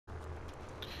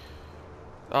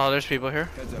Oh, there's people here.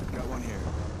 Heads up, got one here.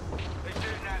 They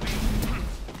shooting at me.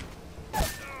 Oh,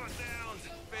 down.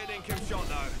 Fair income shot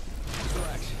though.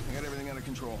 Relax, I got everything under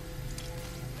control.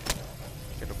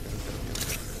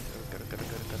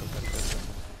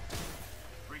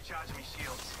 Recharging me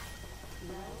shields.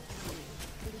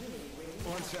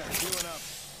 One sec, healing up.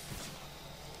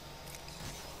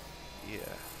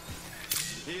 Yeah.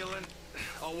 Healing.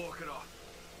 I'll walk it off.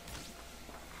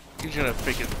 He's gonna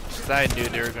freaking. I knew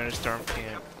they were gonna storm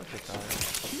camp. Look at that.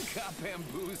 You got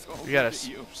bamboozled. We gotta Look at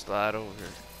you. slide over here.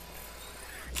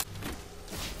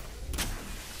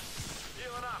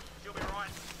 Healing up. You'll be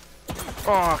right.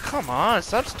 Oh, come on.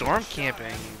 Stop storm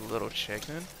camping, you little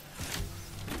chicken.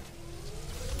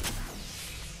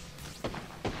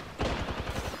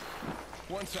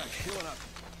 One sec, healing up.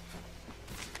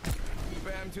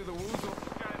 Bam to the woozle.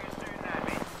 Shooting at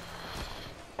me.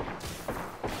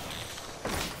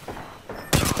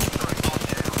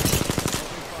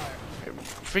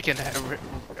 Freaking,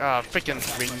 freaking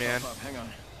ring man. Up, hang on.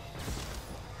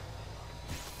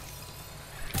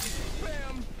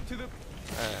 Bam to the.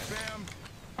 Bam.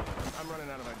 I'm running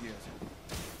out of ideas.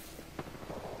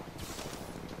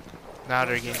 Now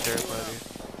they're getting dirt, buddy.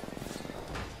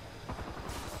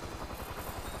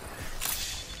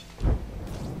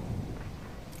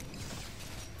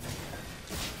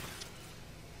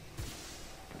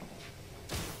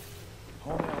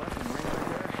 Hold that left and ring right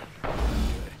there.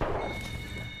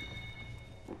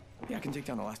 Yeah, I can take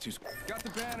down the last two. Got the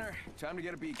banner. Time to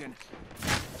get a beacon. I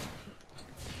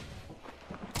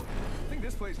think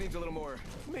this place needs a little more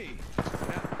me.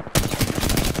 Now,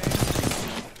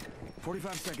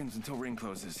 45 seconds until ring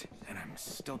closes, and I'm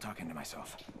still talking to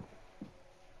myself.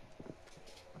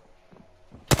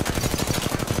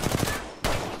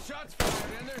 Shots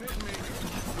fired, and they're hitting me.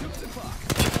 Took the clock.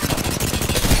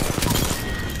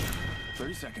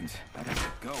 30 seconds. I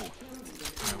gotta go. All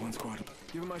right, one squad.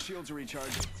 Giving my shields a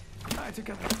recharge. I took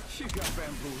out. You got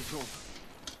bamboozled.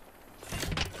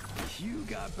 You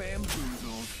got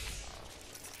bamboozled.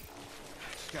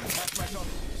 Gotta patch myself.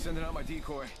 Sending out my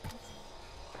decoy.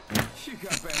 You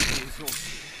got bamboozled.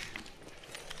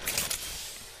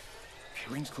 Okay,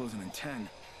 ring's closing in 10.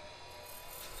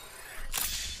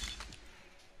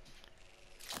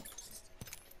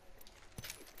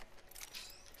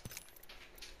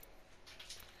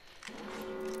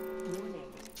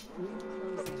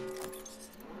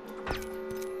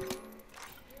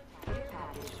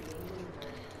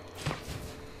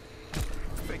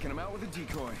 Faking him out with a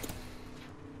decoy.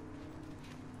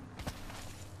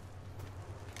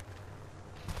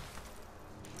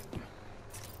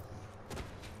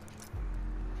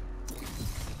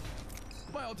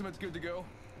 My ultimate's good to go.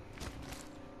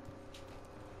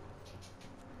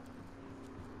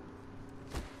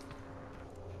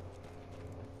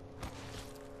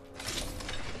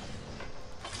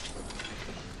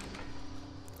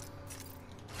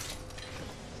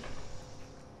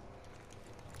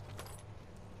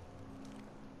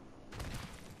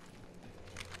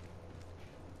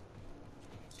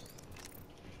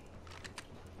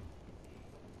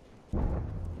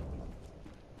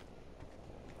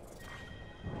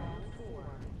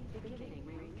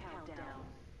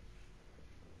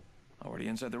 Already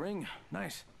inside the ring.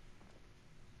 Nice.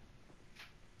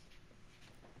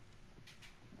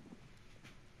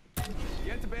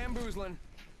 Get to bamboozling.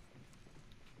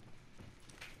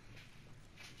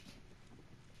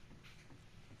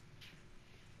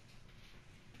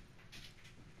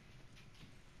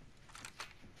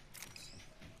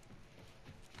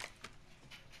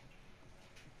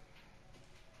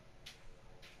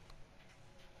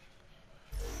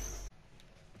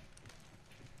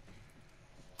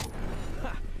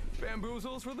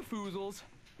 Bamboozles for the foozles.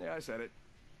 Yeah, I said it.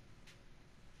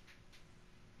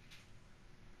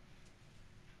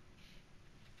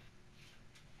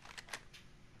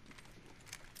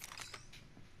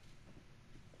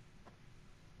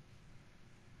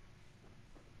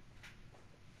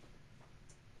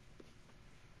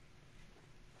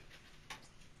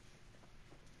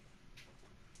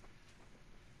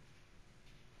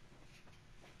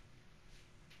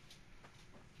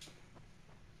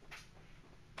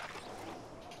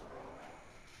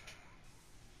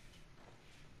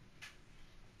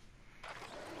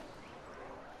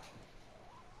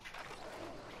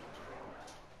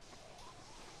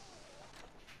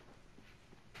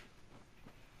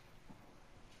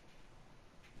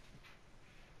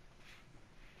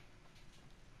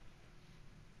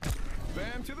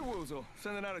 Bam to the woozle.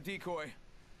 Sending out a decoy.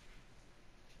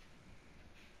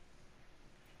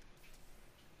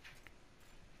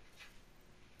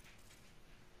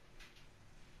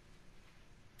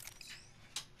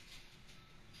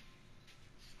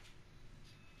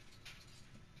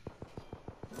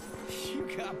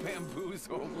 got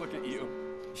bamboozled. Look at you.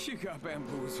 You got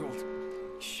bamboozled.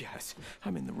 Yes,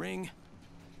 I'm in the ring.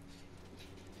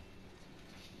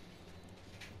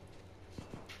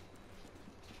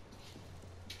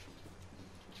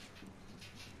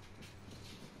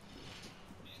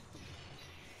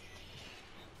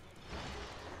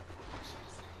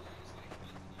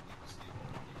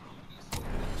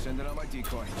 Sending out my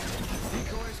decoy.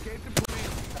 Decoy escaped the plane.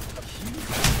 You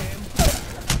damn.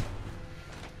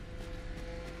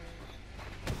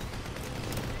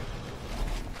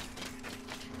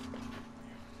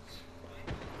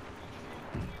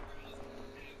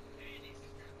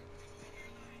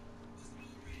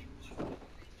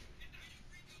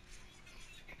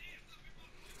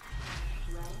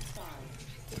 Round 5.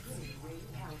 Beginning ring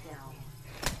countdown.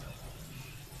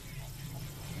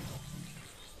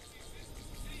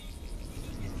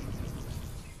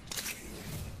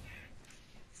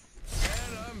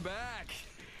 And I'm back.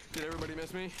 Did everybody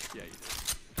miss me? Yeah, you did.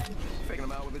 Faking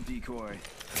them out with a decoy. 1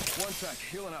 sec,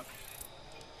 healing up.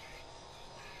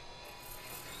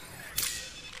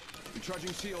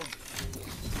 Recharging shield.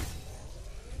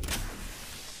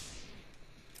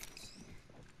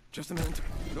 Just a minute.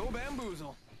 No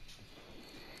bamboozle.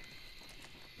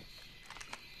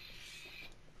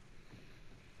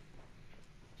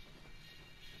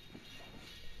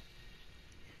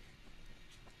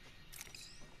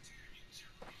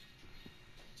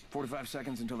 "45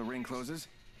 seconds until the ring closes.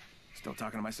 Still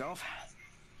talking to myself,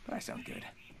 but I sound good.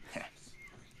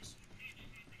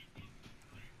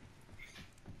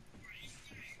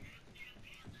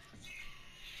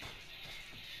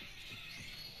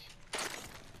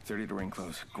 30 to ring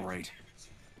close. Great.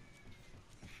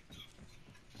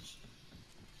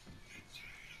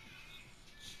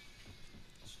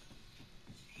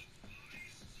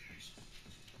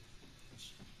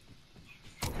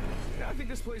 I think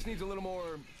this place needs a little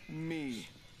more me.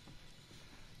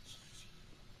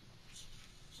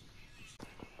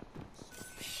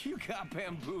 You got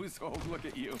bamboozled. Look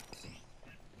at you.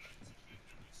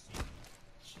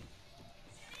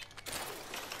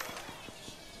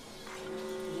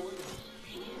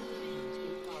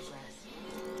 In progress.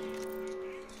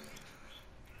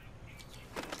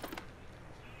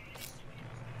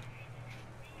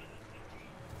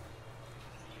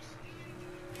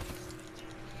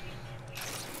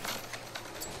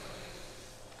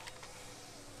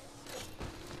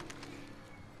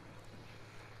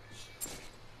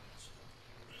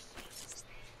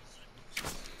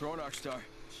 Throw an arc star.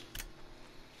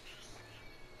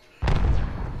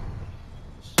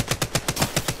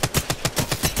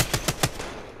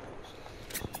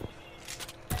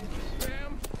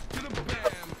 Bam to the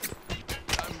bam.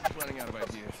 I'm running out of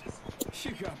ideas.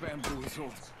 You got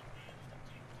bamboozled.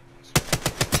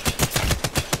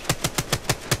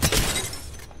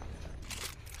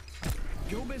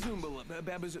 Yo bazoombala,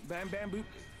 bam bamboo.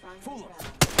 Fool 'em.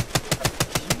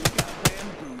 You got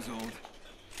bamboozled.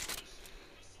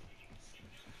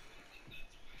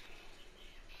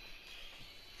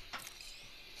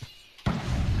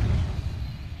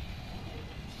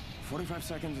 "45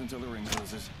 seconds until the ring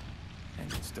closes.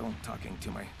 And still talking to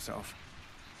myself.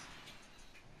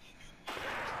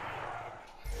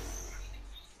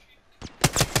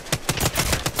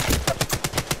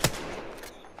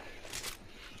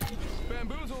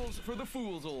 Bamboozles for the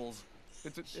foolsels.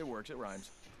 It works, it rhymes.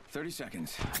 30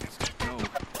 seconds. Let's go.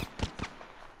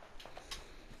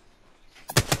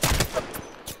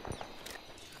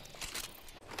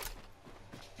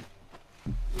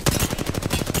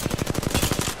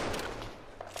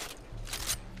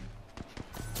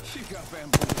 She got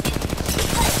bamboozled.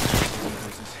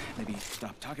 Maybe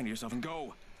stop talking to yourself and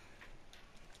go.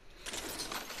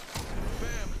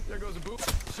 Bam! There goes a boot.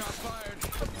 Shot fired.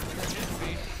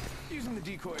 Using the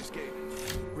decoy escape.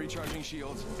 Recharging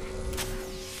shields.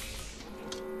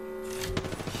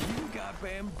 You got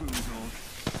bamboozled.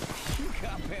 You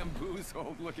got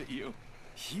bamboozled. Look at you.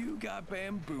 You got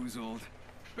bamboozled.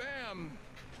 Bam!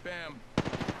 Bam.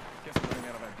 Guess I'm running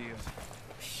out of ideas.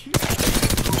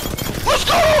 Let's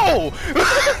go!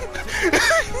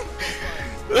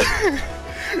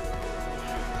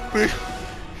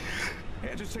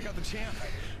 Hey, just check out the champ.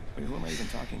 Wait, who am I even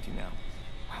talking to now?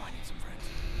 Wow, I need some friends.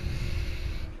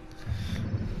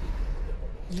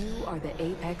 You are the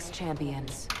Apex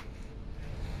Champions.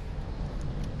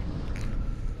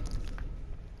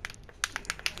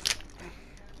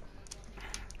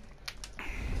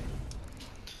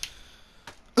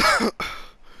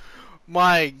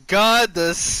 My God,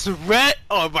 the sweat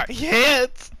on my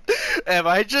hands. And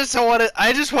I just want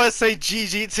to say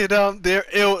GG to them.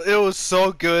 It was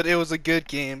so good. It was a good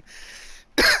game.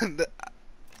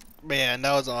 Man,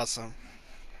 that was awesome.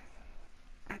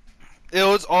 It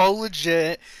was all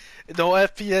legit. No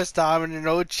FPS dominant,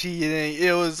 no cheating.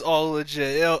 It was all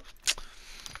legit.